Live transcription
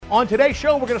On today's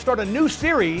show, we're going to start a new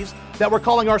series that we're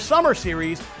calling our Summer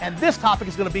Series, and this topic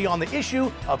is going to be on the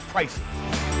issue of pricing.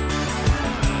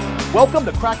 Welcome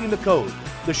to Cracking the Code,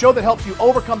 the show that helps you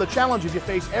overcome the challenges you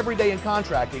face every day in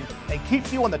contracting and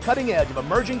keeps you on the cutting edge of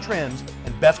emerging trends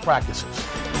and best practices.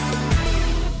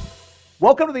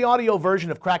 Welcome to the audio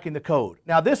version of Cracking the Code.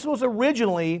 Now, this was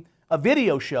originally a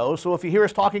video show, so if you hear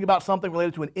us talking about something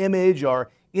related to an image or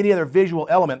any other visual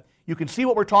element, you can see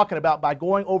what we're talking about by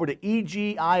going over to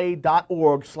egia.org/show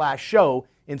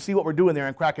and see what we're doing there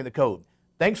in Cracking the Code.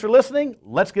 Thanks for listening.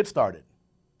 Let's get started.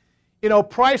 You know,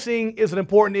 pricing is an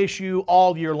important issue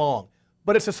all year long,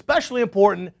 but it's especially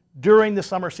important during the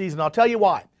summer season. I'll tell you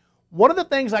why. One of the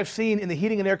things I've seen in the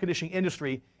heating and air conditioning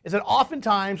industry is that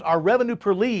oftentimes our revenue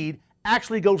per lead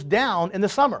actually goes down in the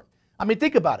summer. I mean,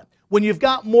 think about it. When you've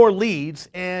got more leads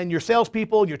and your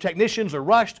salespeople, your technicians are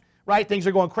rushed, right? Things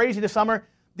are going crazy this summer.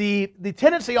 The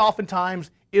tendency oftentimes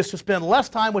is to spend less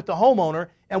time with the homeowner,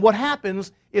 and what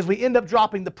happens is we end up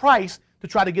dropping the price to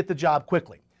try to get the job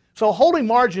quickly. So holding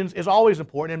margins is always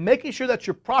important, and making sure that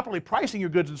you're properly pricing your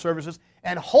goods and services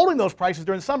and holding those prices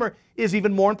during the summer is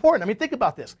even more important. I mean, think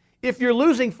about this. If you're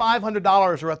losing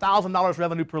 $500 or $1,000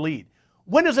 revenue per lead,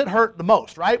 when does it hurt the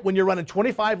most, right? When you're running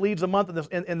 25 leads a month in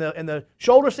the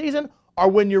shoulder season, or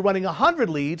when you're running 100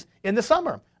 leads in the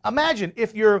summer? Imagine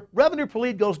if your revenue per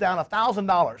lead goes down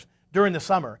 $1,000 during the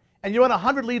summer and you run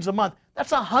 100 leads a month,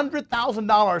 that's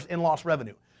 $100,000 in lost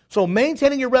revenue. So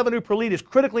maintaining your revenue per lead is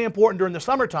critically important during the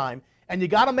summertime, and you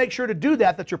got to make sure to do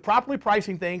that you're properly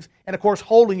pricing things and, of course,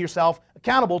 holding yourself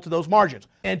accountable to those margins.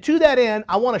 And to that end,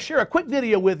 I want to share a quick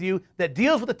video with you that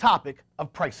deals with the topic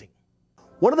of pricing.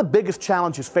 One of the biggest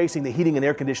challenges facing the heating and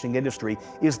air conditioning industry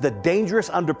is the dangerous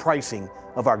underpricing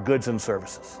of our goods and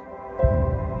services.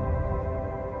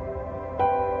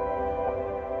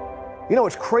 You know,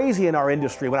 it's crazy in our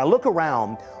industry. When I look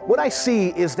around, what I see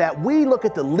is that we look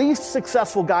at the least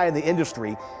successful guy in the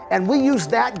industry and we use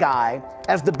that guy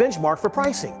as the benchmark for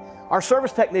pricing. Our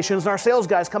service technicians and our sales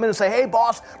guys come in and say, hey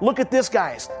boss, look at this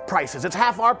guy's prices. It's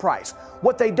half our price.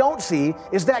 What they don't see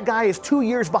is that guy is 2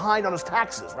 years behind on his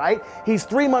taxes, right? He's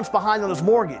 3 months behind on his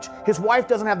mortgage. His wife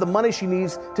doesn't have the money she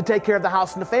needs to take care of the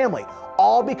house and the family.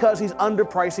 All because he's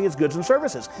underpricing his goods and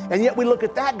services. And yet we look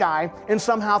at that guy and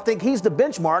somehow think he's the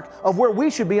benchmark of where we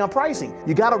should be on pricing.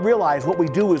 You got to realize what we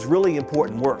do is really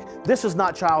important work. This is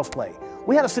not child's play.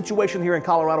 We had a situation here in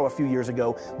Colorado a few years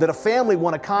ago that a family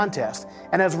won a contest,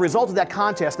 and as a result of that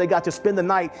contest, they got to spend the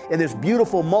night in this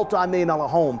beautiful multi-million-dollar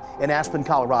home in Aspen,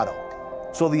 Colorado.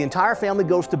 So the entire family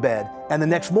goes to bed, and the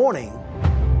next morning,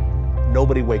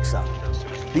 nobody wakes up.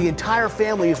 The entire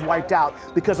family is wiped out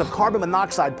because of carbon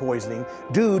monoxide poisoning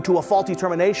due to a faulty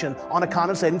termination on a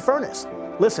condensating furnace.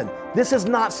 Listen, this is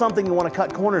not something you want to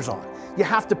cut corners on. You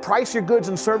have to price your goods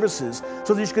and services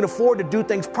so that you can afford to do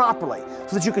things properly,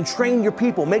 so that you can train your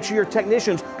people, make sure your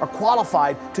technicians are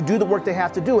qualified to do the work they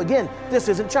have to do. Again, this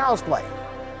isn't child's play.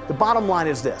 The bottom line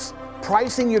is this: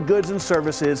 pricing your goods and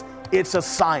services, it's a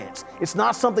science. It's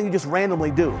not something you just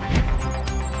randomly do.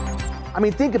 I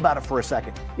mean, think about it for a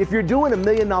second. If you're doing $1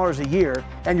 million a year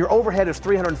and your overhead is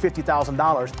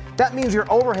 $350,000, that means your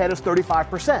overhead is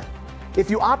 35%. If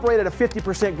you operate at a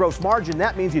 50% gross margin,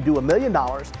 that means you do $1 million,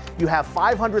 you have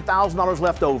 $500,000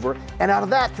 left over, and out of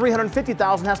that,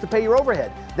 $350,000 has to pay your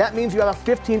overhead. That means you have a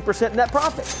 15% net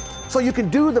profit. So you can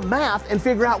do the math and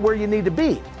figure out where you need to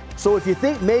be. So if you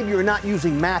think maybe you're not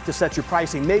using math to set your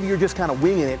pricing, maybe you're just kind of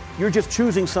winging it, you're just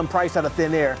choosing some price out of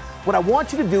thin air, what I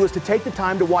want you to do is to take the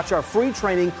time to watch our free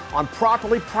training on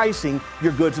properly pricing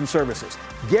your goods and services.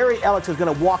 Gary Elix is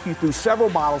going to walk you through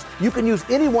several models. You can use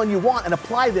any one you want and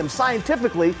apply them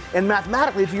scientifically and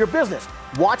mathematically to your business.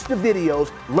 Watch the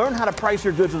videos, learn how to price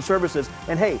your goods and services,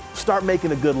 and hey, start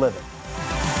making a good living.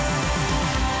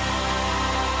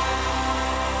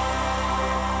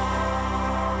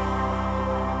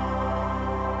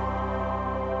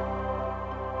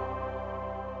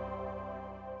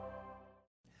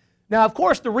 Now, of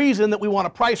course, the reason that we want to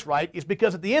price right is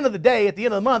because at the end of the day, at the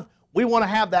end of the month, we want to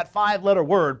have that 5-letter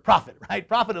word, profit, right?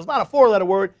 Profit is not a 4-letter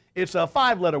word, it's a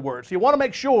 5-letter word. So you want to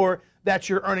make sure that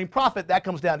you're earning profit. That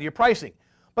comes down to your pricing.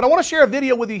 But I want to share a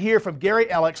video with you here from Gary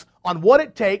Elix on what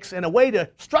it takes and a way to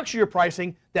structure your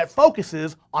pricing that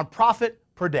focuses on profit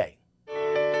per day.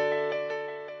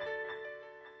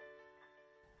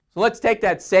 So let's take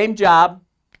that same job,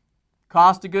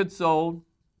 cost of goods sold,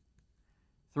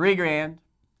 $3,000.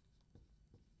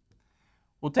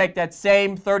 We'll take that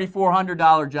same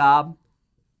 $3,400 job.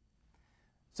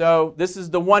 So this is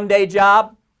the one-day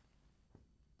job,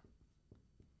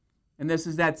 and this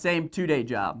is that same 2-day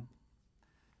job.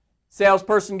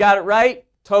 Salesperson got it right,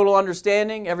 total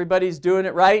understanding, everybody's doing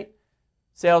it right.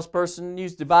 Salesperson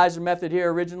used divisor method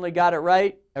here originally, got it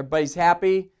right. Everybody's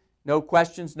happy. No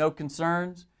questions, no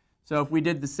concerns. So if we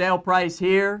did the sale price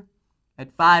here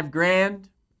at $5,000, and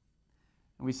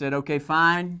we said, okay,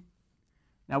 fine.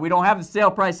 Now we don't have the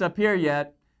sale price up here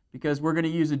yet because we're going to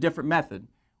use a different method.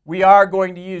 We are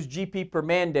going to use GP per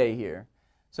man day here.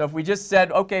 So if we just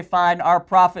said, okay, fine, our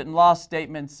profit and loss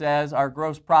statement says our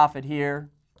gross profit here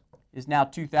is now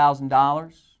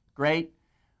 $2,000. Great.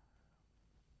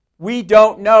 We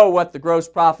don't know what the gross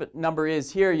profit number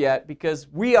is here yet because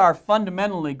we are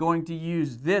fundamentally going to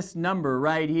use this number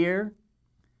right here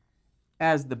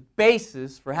as the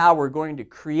basis for how we're going to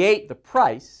create the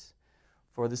price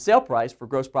for the sale price for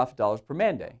gross profit dollars per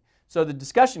man day. So the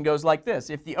discussion goes like this.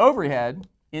 If the overhead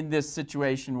in this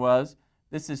situation was,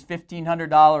 this is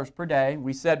 $1,500 per day.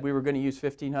 We said we were going to use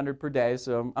 $1,500 per day,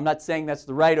 so I'm not saying that's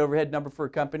the right overhead number for a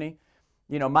company.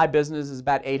 You know, my business is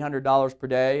about $800 per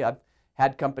day. I've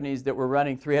had companies that were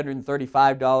running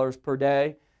 $335 per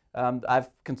day. I've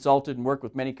consulted and worked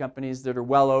with many companies that are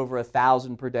well over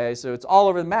 $1,000 per day, so it's all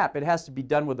over the map. It has to be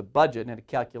done with a budget and a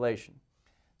calculation.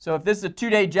 So if this is a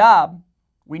 2-day job,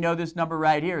 we know this number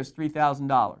right here is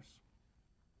 $3,000.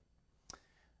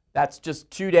 That's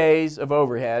just 2 days of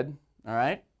overhead. All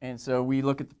right, and so we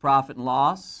look at the profit and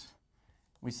loss.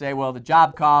 We say, well, the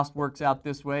job cost works out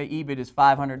this way. EBIT is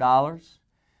 $500.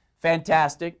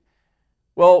 Fantastic.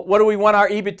 Well, what do we want our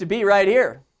EBIT to be right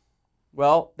here?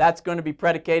 Well, that's going to be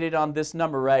predicated on this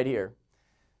number right here.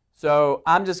 So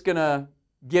I'm just going to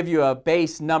give you a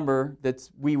base number that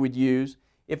we would use.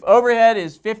 If overhead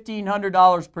is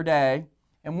 $1,500 per day,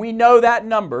 and we know that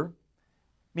number,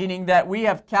 meaning that we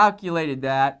have calculated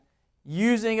that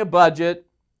using a budget,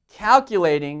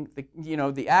 calculating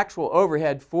the actual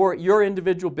overhead for your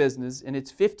individual business, and it's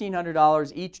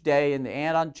 $1,500 each day in the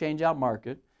add-on change-out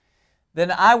market,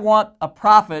 then I want a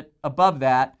profit above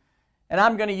that, and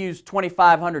I'm going to use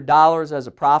 $2,500 as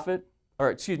a profit, or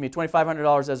excuse me,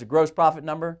 $2,500 as a gross profit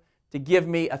number to give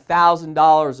me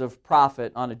 $1,000 of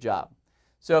profit on a job.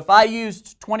 So if I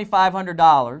used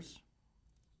 $2,500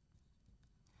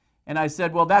 and I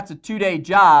said, well, that's a 2-day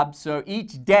job, so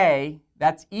each day,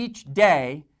 that's each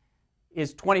day,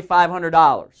 is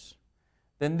 $2,500.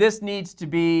 Then this needs to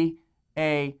be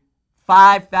a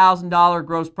 $5,000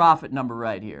 gross profit number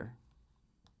right here.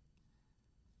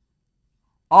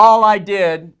 All I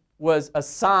did was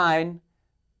assign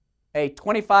a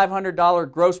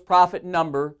 $2,500 gross profit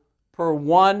number per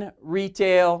one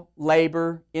retail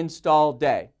labor install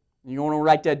day. You want to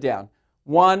write that down.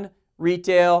 One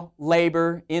retail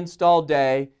labor install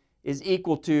day is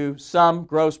equal to some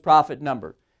gross profit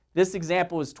number. This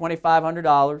example is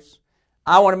 $2,500.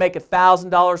 I want to make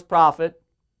 $1,000 profit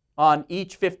on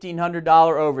each $1,500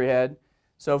 overhead.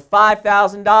 So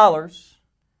 $5,000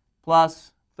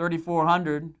 plus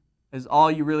 $3,400 is all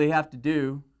you really have to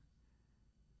do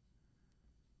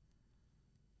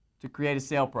to create a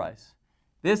sale price.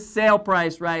 This sale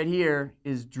price right here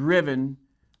is driven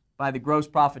by the gross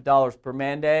profit dollars per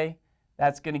man day.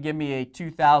 That's going to give me a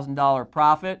 $2,000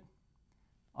 profit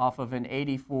off of an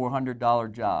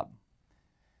 $8,400 job.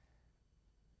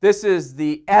 This is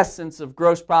the essence of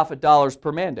gross profit dollars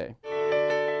per man day.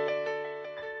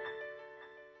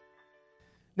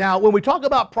 Now, when we talk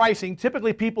about pricing,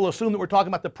 typically people assume that we're talking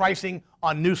about the pricing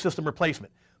on new system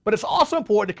replacement. But it's also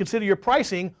important to consider your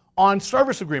pricing on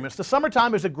service agreements. The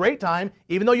summertime is a great time,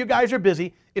 even though you guys are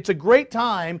busy, it's a great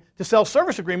time to sell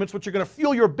service agreements, which are going to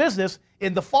fuel your business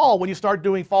in the fall when you start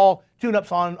doing fall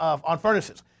tune-ups on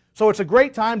furnaces. So it's a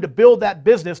great time to build that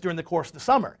business during the course of the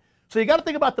summer. So you got to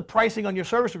think about the pricing on your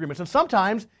service agreements. And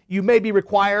sometimes you may be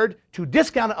required to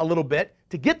discount it a little bit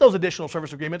to get those additional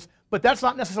service agreements, but that's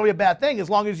not necessarily a bad thing as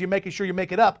long as you're making sure you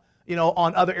make it up,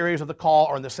 on other areas of the call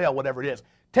or in the sale, whatever it is.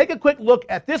 Take a quick look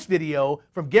at this video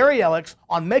from Gary Elix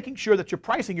on making sure that you're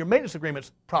pricing your maintenance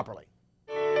agreements properly.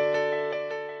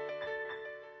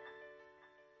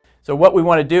 So what we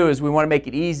want to do is we want to make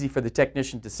it easy for the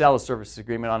technician to sell a service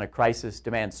agreement on a crisis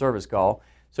demand service call.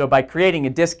 So by creating a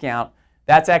discount,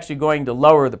 that's actually going to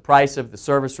lower the price of the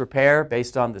service repair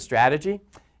based on the strategy.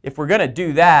 If we're going to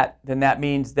do that, then that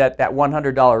means that that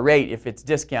 $100 rate, if it's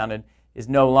discounted, is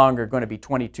no longer going to be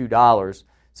 $22.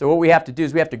 So what we have to do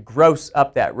is we have to gross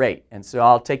up that rate. And so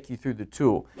I'll take you through the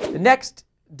tool. The next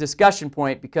discussion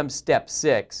point becomes step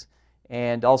 6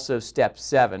 and also step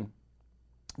 7.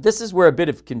 This is where a bit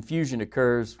of confusion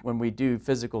occurs when we do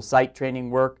physical site training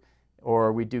work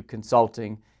or we do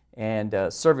consulting, and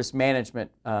service management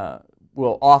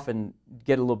will often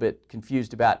get a little bit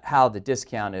confused about how the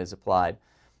discount is applied.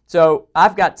 So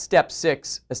I've got step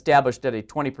 6 established at a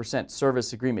 20%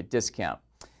 service agreement discount.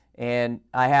 and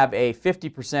I have a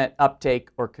 50% uptake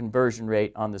or conversion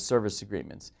rate on the service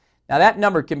agreements. Now that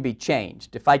number can be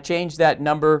changed. If I change that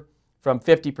number from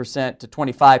 50% to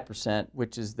 25%,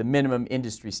 which is the minimum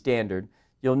industry standard,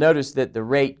 you'll notice that the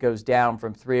rate goes down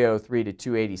from 303 to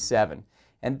 287.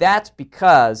 And that's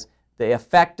because the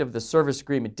effect of the service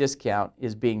agreement discount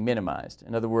is being minimized.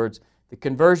 In other words, the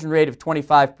conversion rate of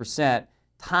 25%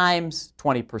 times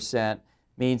 20%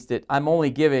 means that I'm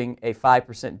only giving a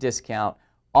 5% discount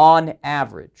on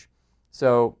average.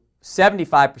 So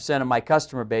 75% of my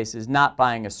customer base is not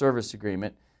buying a service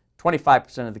agreement.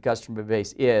 25% of the customer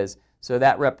base is. So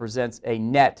that represents a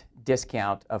net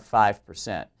discount of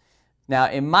 5%. Now,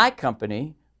 in my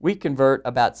company, we convert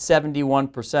about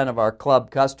 71% of our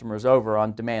club customers over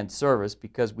on demand service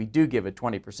because we do give a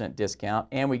 20% discount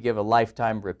and we give a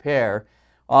lifetime repair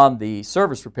on the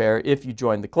service repair if you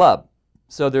join the club.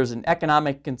 So there's an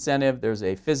economic incentive, there's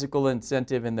a physical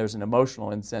incentive, and there's an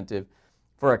emotional incentive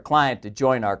for a client to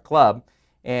join our club.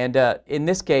 And in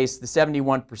this case, the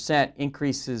 71%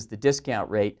 increases the discount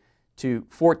rate to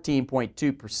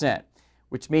 14.2%,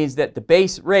 which means that the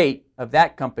base rate of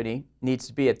that company needs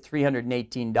to be at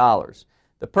 $318.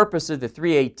 The purpose of the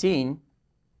 $318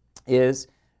 is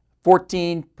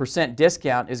 14%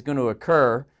 discount is going to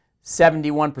occur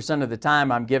 71% of the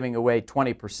time I'm giving away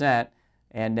 20%,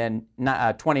 and then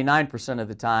 29% of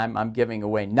the time I'm giving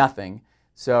away nothing.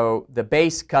 So the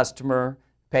base customer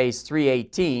pays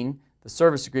 $318, the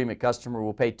service agreement customer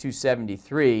will pay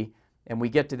 $273, and we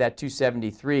get to that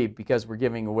 $273 because we're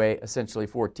giving away essentially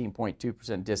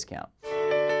 14.2% discount.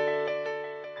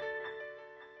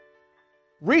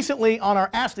 Recently on our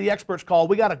Ask the Experts call,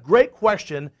 we got a great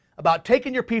question about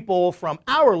taking your people from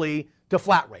hourly to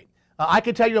flat rate. I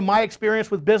can tell you in my experience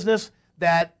with business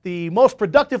that the most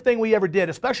productive thing we ever did,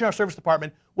 especially in our service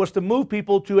department, was to move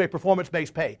people to a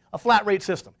performance-based pay, a flat rate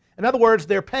system. In other words,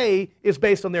 their pay is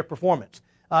based on their performance.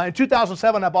 In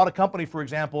 2007, I bought a company, for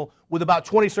example, with about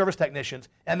 20 service technicians,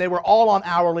 and they were all on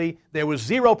hourly. There was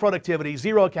zero productivity,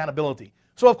 zero accountability.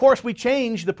 So, of course, we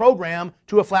changed the program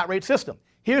to a flat rate system.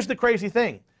 Here's the crazy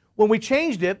thing. When we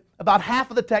changed it, about half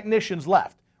of the technicians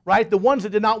left, right? The ones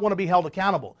that did not want to be held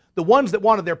accountable, the ones that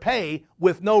wanted their pay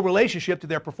with no relationship to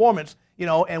their performance,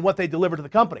 and what they delivered to the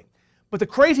company. But the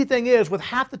crazy thing is, with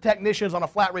half the technicians on a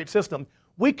flat rate system,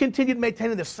 we continued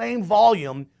maintaining the same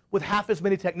volume with half as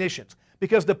many technicians,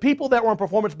 because the people that were on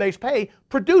performance-based pay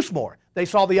produced more. They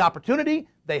saw the opportunity,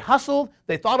 they hustled,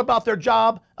 they thought about their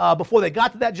job before they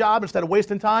got to that job instead of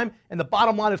wasting time, and the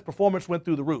bottom line is performance went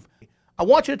through the roof. I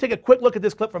want you to take a quick look at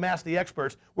this clip from Ask the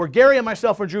Experts, where Gary and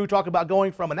myself and Drew talk about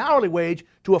going from an hourly wage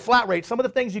to a flat rate, some of the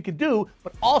things you can do,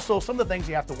 but also some of the things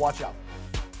you have to watch out for.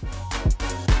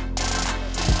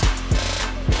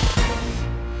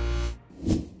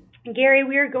 Gary,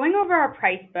 we are going over our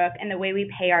price book and the way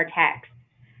we pay our techs.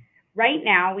 Right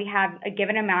now, we have a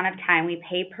given amount of time we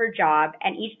pay per job,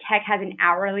 and each tech has an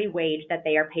hourly wage that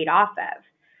they are paid off of.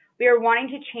 We are wanting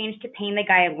to change to paying the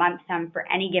guy a lump sum for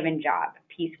any given job,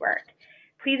 piecework.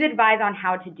 Please advise on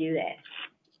how to do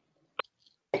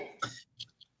this.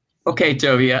 Okay,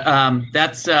 Tovia,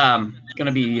 that's going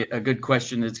to be a good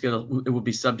question. It will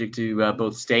be subject to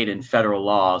both state and federal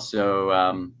law.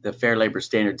 So the Fair Labor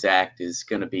Standards Act is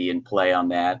going to be in play on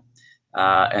that.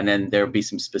 And then there will be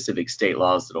some specific state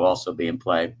laws that will also be in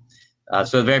play.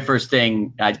 So the very first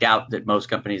thing, I doubt that most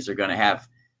companies are going to have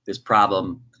this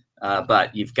problem,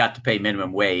 but you've got to pay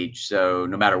minimum wage. So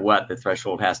no matter what, the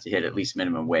threshold has to hit at least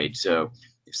minimum wage. So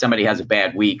if somebody has a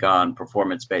bad week on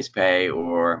performance-based pay,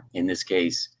 or in this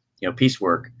case,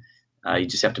 piecework, you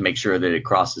just have to make sure that it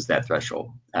crosses that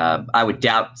threshold. I would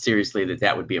doubt seriously that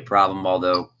that would be a problem,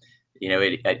 although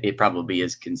it probably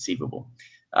is conceivable.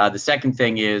 The second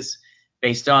thing is,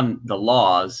 based on the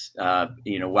laws,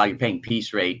 while you're paying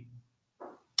piece rate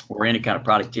or any kind of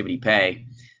productivity pay,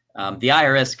 the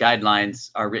IRS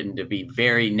guidelines are written to be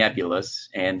very nebulous,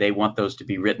 and they want those to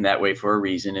be written that way for a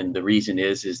reason. And the reason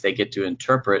is they get to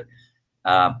interpret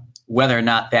whether or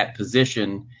not that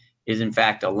position is in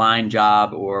fact a line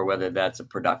job or whether that's a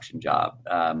production job,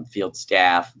 field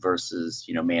staff versus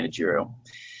managerial.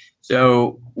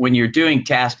 So when you're doing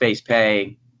task-based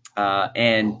pay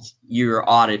and you're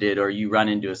audited, or you run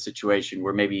into a situation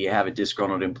where maybe you have a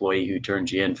disgruntled employee who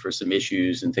turns you in for some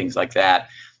issues and things like that,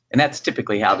 and that's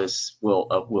typically how this will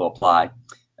apply.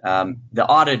 The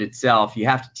audit itself, you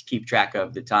have to keep track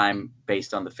of the time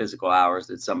based on the physical hours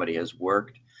that somebody has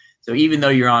worked. So even though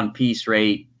you're on piece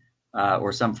rate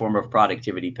or some form of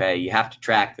productivity pay, you have to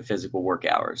track the physical work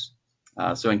hours.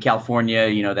 So in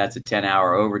California, that's a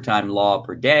 10-hour overtime law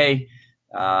per day.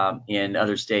 In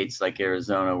other states like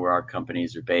Arizona, where our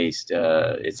companies are based,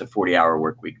 it's a 40-hour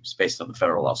work week. It's based on the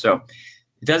federal law. So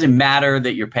it doesn't matter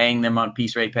that you're paying them on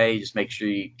piece rate pay. Just make sure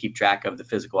you keep track of the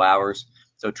physical hours.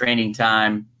 So training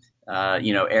time,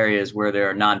 areas where there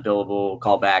are non-billable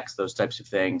callbacks, those types of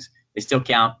things, they still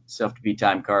count. Still have to be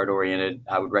time card oriented.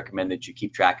 I would recommend that you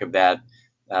keep track of that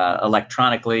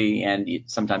electronically, and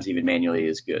sometimes even manually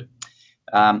is good.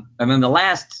 And then the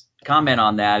last comment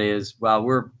on that is, well,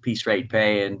 we're piece rate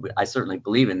pay, and I certainly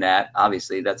believe in that.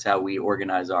 Obviously, that's how we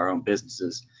organize our own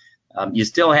businesses. You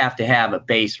still have to have a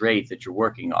base rate that you're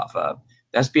working off of.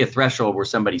 There has to be a threshold where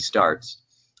somebody starts.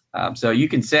 So you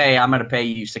can say, I'm going to pay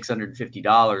you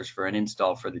 $650 for an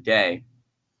install for the day,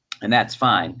 and that's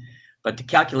fine. But to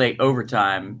calculate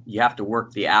overtime, you have to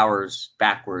work the hours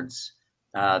backwards.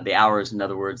 The hours, in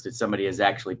other words, that somebody has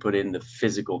actually put in the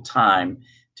physical time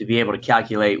to be able to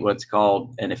calculate what's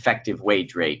called an effective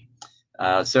wage rate.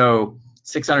 So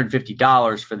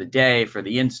 $650 for the day for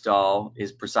the install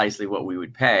is precisely what we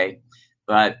would pay.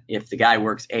 But if the guy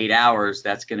works 8 hours,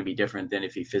 that's going to be different than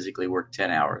if he physically worked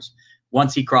 10 hours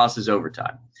once he crosses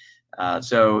overtime.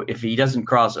 So if he doesn't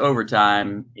cross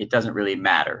overtime, it doesn't really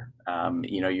matter.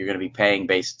 You're going to be paying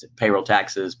based payroll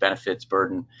taxes, benefits,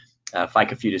 burden,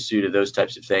 FICA, FUTA, SUTA, those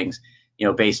types of things,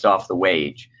 based off the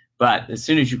wage. But as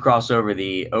soon as you cross over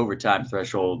the overtime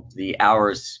threshold, the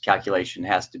hours calculation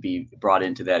has to be brought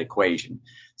into that equation.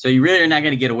 So you really are not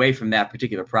going to get away from that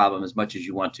particular problem as much as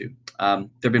you want to. There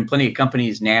have been plenty of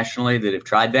companies nationally that have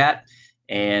tried that,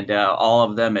 and all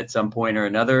of them at some point or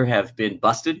another have been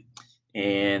busted.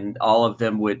 And all of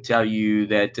them would tell you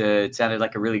that it sounded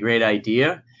like a really great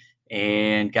idea.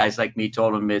 And guys like me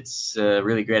told them it's a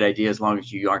really great idea as long as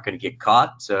you aren't going to get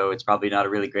caught. So it's probably not a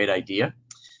really great idea.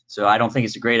 So I don't think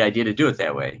it's a great idea to do it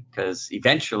that way, because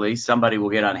eventually somebody will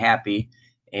get unhappy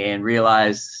and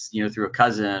realize, through a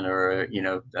cousin or,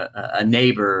 a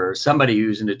neighbor or somebody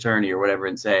who's an attorney or whatever,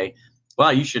 and say,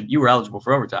 well, you were eligible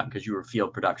for overtime because you were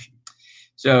field production.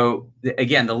 So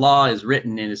again, the law is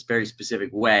written in a very specific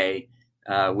way,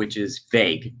 which is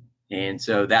vague. And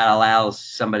so that allows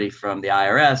somebody from the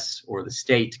IRS or the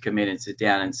state to come in and sit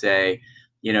down and say,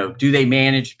 do they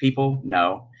manage people?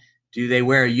 No. Do they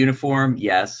wear a uniform?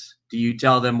 Yes. Do you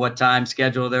tell them what time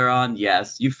schedule they're on?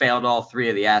 Yes. You failed all three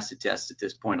of the acid tests at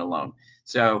this point alone.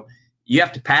 So you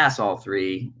have to pass all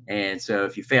three. And so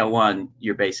if you fail one,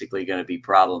 you're basically going to be it's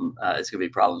going to be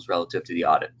problems relative to the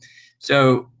audit.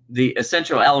 So the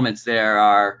essential elements there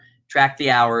are track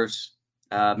the hours,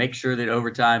 make sure that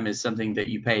overtime is something that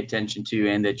you pay attention to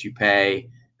and that you pay,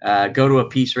 go to a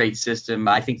piece rate system.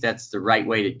 I think that's the right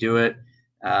way to do it.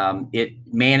 It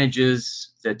manages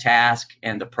the task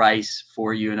and the price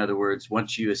for you. In other words,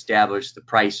 once you establish the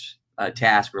price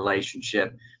task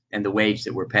relationship and the wage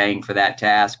that we're paying for that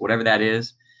task, whatever that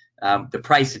is, the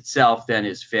price itself then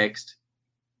is fixed.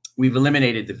 We've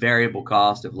eliminated the variable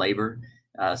cost of labor,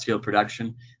 field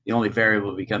production. The only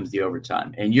variable becomes the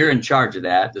overtime. And you're in charge of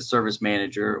that. The service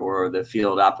manager or the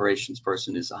field operations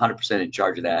person is 100% in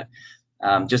charge of that.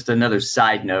 Just another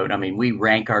side note, we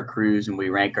rank our crews and we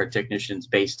rank our technicians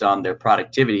based on their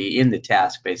productivity in the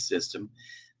task-based system.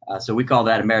 So we call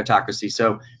that a meritocracy.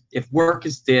 So if work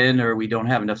is thin or we don't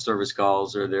have enough service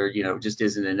calls or there, just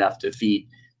isn't enough to feed,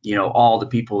 all the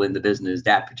people in the business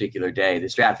that particular day, the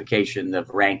stratification of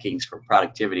rankings for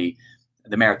productivity,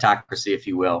 the meritocracy, if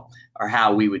you will, are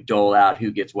how we would dole out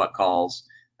who gets what calls.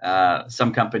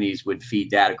 Some companies would feed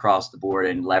that across the board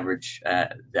and leverage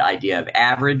the idea of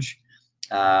average.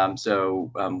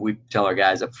 So we tell our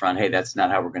guys up front, hey, that's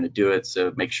not how we're going to do it.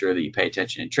 So make sure that you pay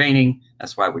attention in training.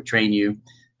 That's why we train you.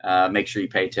 Make sure you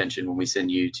pay attention when we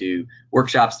send you to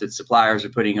workshops that suppliers are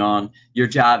putting on. Your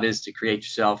job is to create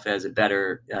yourself as a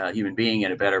better human being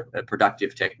and a better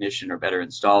productive technician or better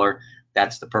installer.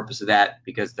 That's the purpose of that,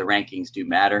 because the rankings do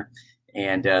matter.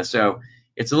 And so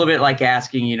it's a little bit like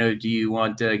asking, do you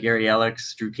want Gary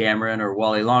Ellicks, Drew Cameron, or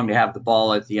Wally Long to have the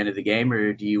ball at the end of the game,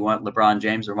 or do you want LeBron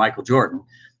James or Michael Jordan?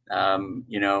 I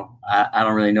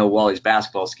don't really know Wally's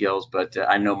basketball skills, but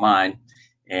I know mine,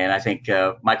 and I think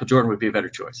Michael Jordan would be a better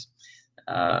choice.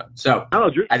 So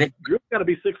Drew, I think Drew's got to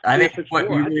be 6'4". I think what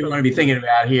we really want to be thinking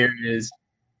about here is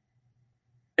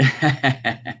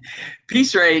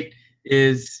piece rate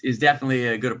is definitely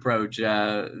a good approach.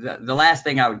 The last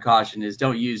thing I would caution is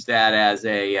don't use that as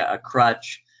a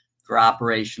crutch for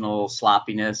operational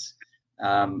sloppiness.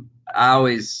 I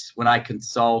always, when I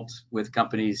consult with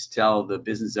companies, tell the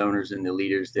business owners and the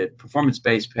leaders that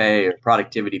performance-based pay or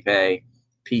productivity pay,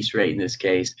 piece rate in this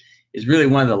case, is really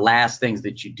one of the last things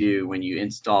that you do when you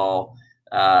install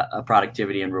a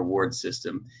productivity and reward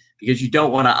system, because you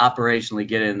don't want to operationally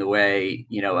get in the way,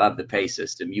 of the pay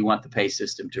system. You want the pay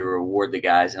system to reward the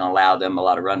guys and allow them a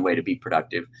lot of runway to be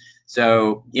productive.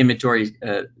 So inventory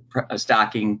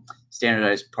stocking,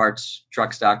 standardized parts,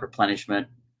 truck stock replenishment,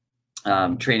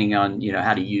 training on,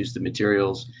 how to use the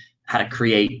materials, how to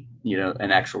create,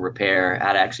 an actual repair,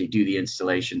 how to actually do the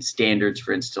installation, standards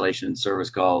for installation and service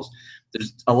calls.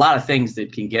 There's a lot of things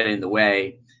that can get in the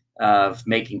way of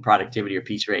making productivity or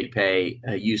piece rate pay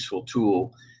a useful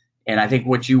tool. And I think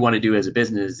what you want to do as a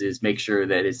business is make sure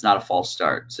that it's not a false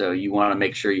start. So you want to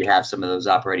make sure you have some of those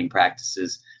operating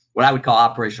practices, what I would call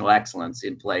operational excellence,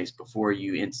 in place before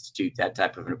you institute that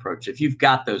type of an approach. If you've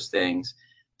got those things,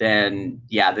 then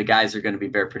yeah, the guys are going to be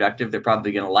very productive. They're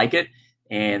probably going to like it,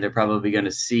 and they're probably going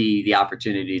to see the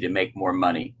opportunity to make more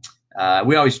money.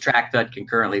 We always track that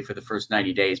concurrently for the first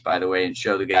 90 days, by the way, and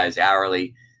show the guys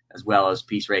hourly as well as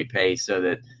piece rate pay, so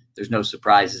that there's no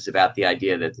surprises about the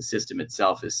idea that the system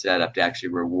itself is set up to actually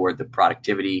reward the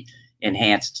productivity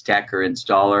enhanced tech or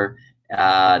installer.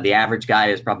 The average guy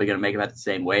is probably going to make about the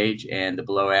same wage, and the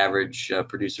below average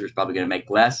producer is probably going to make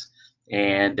less.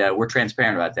 And we're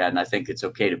transparent about that. And I think it's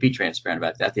okay to be transparent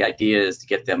about that. The idea is to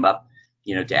get them up,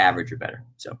 to average or better.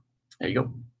 So there you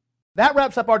go. That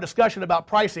wraps up our discussion about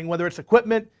pricing, whether it's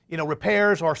equipment,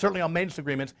 repairs, or certainly on maintenance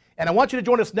agreements. And I want you to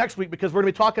join us next week, because we're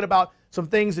going to be talking about some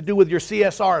things to do with your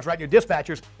CSRs, right, your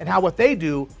dispatchers, and how what they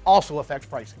do also affects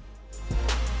pricing.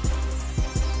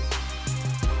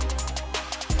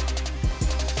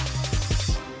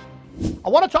 I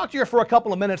want to talk to you for a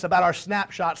couple of minutes about our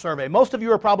snapshot survey. Most of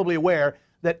you are probably aware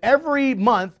that every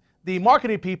month the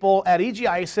marketing people at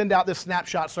EGI send out this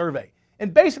snapshot survey.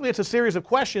 And basically it's a series of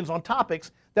questions on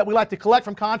topics that we like to collect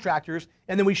from contractors,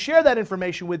 and then we share that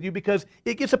information with you because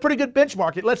it gets a pretty good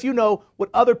benchmark. It lets you know what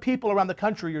other people around the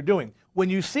country are doing. When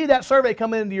you see that survey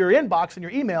come into your inbox and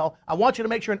your email, I want you to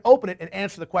make sure and open it and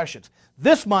answer the questions.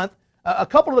 This month, a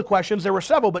couple of the questions, there were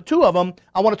several, but two of them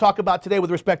I want to talk about today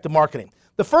with respect to marketing.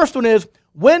 The first one is,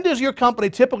 when does your company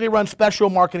typically run special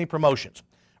marketing promotions?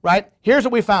 Right? Here's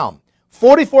what we found.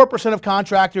 44% of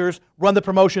contractors run the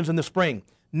promotions in the spring,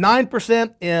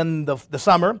 9% in the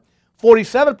summer,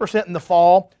 47% in the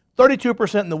fall,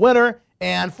 32% in the winter,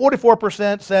 and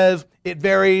 44% says it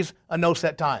varies, a no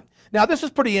set time. Now this is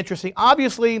pretty interesting.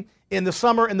 Obviously in the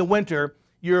summer and the winter,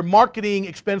 your marketing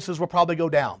expenses will probably go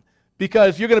down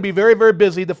because you're going to be very, very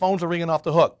busy. The phones are ringing off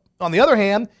the hook. On the other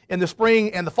hand, in the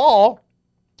spring and the fall,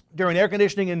 during air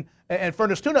conditioning and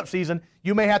furnace tune-up season,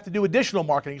 you may have to do additional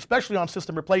marketing, especially on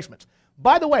system replacements.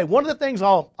 By the way, one of the things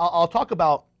I'll talk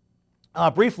about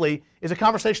briefly is a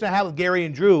conversation I had with Gary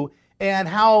and Drew, and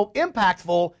how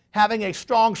impactful having a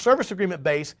strong service agreement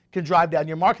base can drive down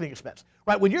your marketing expense.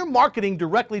 Right? When you're marketing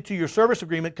directly to your service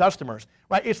agreement customers,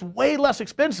 right, it's way less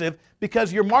expensive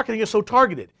because your marketing is so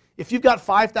targeted. If you've got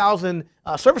 5,000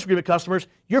 service agreement customers,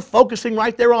 you're focusing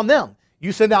right there on them.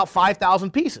 You send out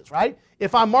 5,000 pieces, right?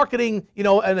 If I'm marketing, in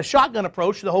a shotgun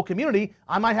approach to the whole community,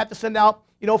 I might have to send out,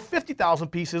 50,000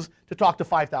 pieces to talk to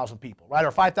 5,000 people, right? Or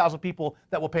 5,000 people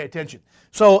that will pay attention.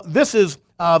 So this is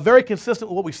very consistent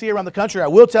with what we see around the country. I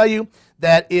will tell you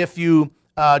that if you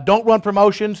don't run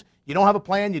promotions, you don't have a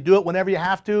plan, you do it whenever you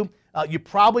have to, you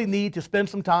probably need to spend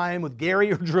some time with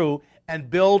Gary or Drew and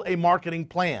build a marketing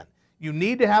plan. You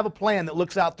need to have a plan that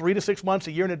looks out 3 to 6 months,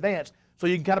 a year in advance, so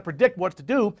you can kind of predict what to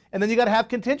do, and then you got to have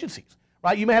contingencies,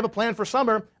 right? You may have a plan for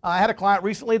summer. I had a client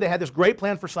recently, they had this great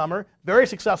plan for summer, very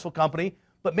successful company,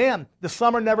 but man, the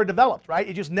summer never developed, right?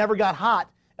 It just never got hot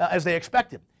as they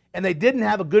expected. And they didn't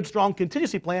have a good, strong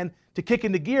contingency plan to kick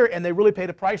into gear, and they really paid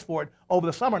a price for it over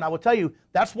the summer. And I will tell you,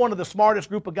 that's one of the smartest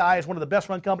group of guys, one of the best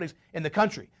run companies in the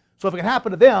country. So if it can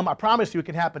happen to them, I promise you it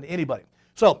can happen to anybody.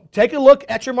 So take a look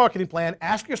at your marketing plan.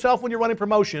 Ask yourself when you're running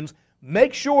promotions,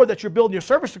 make sure that you're building your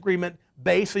service agreement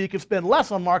base so you can spend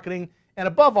less on marketing. And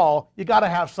above all, you got to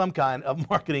have some kind of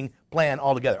marketing plan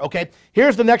altogether. Okay,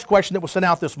 here's the next question that was sent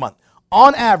out this month.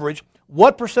 On average,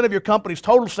 what percent of your company's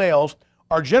total sales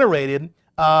are generated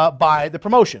by the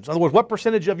promotions? In other words, what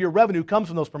percentage of your revenue comes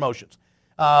from those promotions?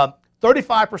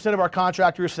 35% of our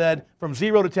contractors said from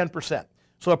 0 to 10%,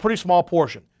 so a pretty small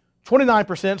portion.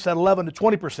 29% said 11 to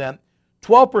 20%.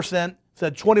 12%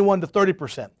 said 21 to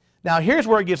 30%. Now here's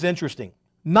where it gets interesting.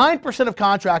 9% of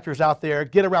contractors out there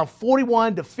get around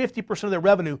 41 to 50% of their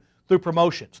revenue through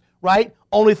promotions, right?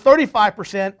 Only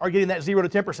 35% are getting that 0 to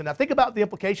 10%. Now think about the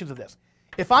implications of this.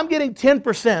 If I'm getting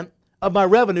 10% of my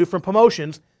revenue from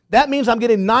promotions, that means I'm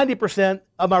getting 90%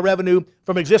 of my revenue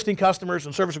from existing customers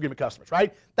and service agreement customers,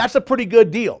 right? That's a pretty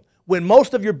good deal when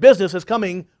most of your business is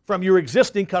coming from your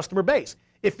existing customer base.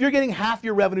 If you're getting half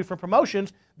your revenue from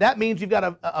promotions, that means you've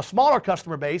got a smaller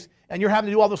customer base and you're having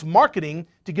to do all this marketing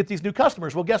to get these new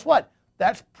customers. Well, guess what?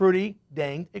 That's pretty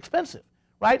dang expensive,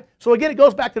 right? So again, it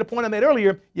goes back to the point I made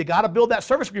earlier. You got to build that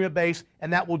service agreement base,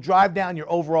 and that will drive down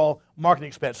your overall marketing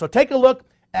expense. So take a look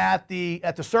at the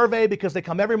survey, because they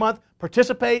come every month.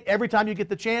 Participate every time you get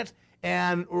the chance,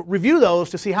 and review those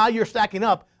to see how you're stacking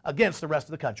up against the rest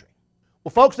of the country.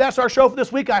 Well, folks, that's our show for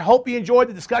this week. I hope you enjoyed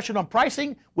the discussion on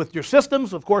pricing with your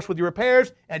systems, of course, with your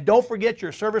repairs, and don't forget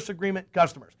your service agreement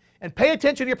customers. And pay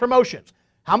attention to your promotions.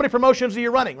 How many promotions are you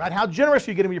running, right? How generous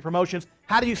are you getting with your promotions?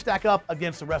 How do you stack up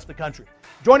against the rest of the country?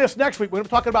 Join us next week. We're going to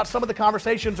be talking about some of the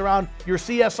conversations around your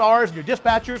CSRs and your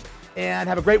dispatchers, and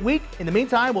have a great week. In the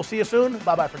meantime, we'll see you soon.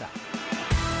 Bye-bye for now.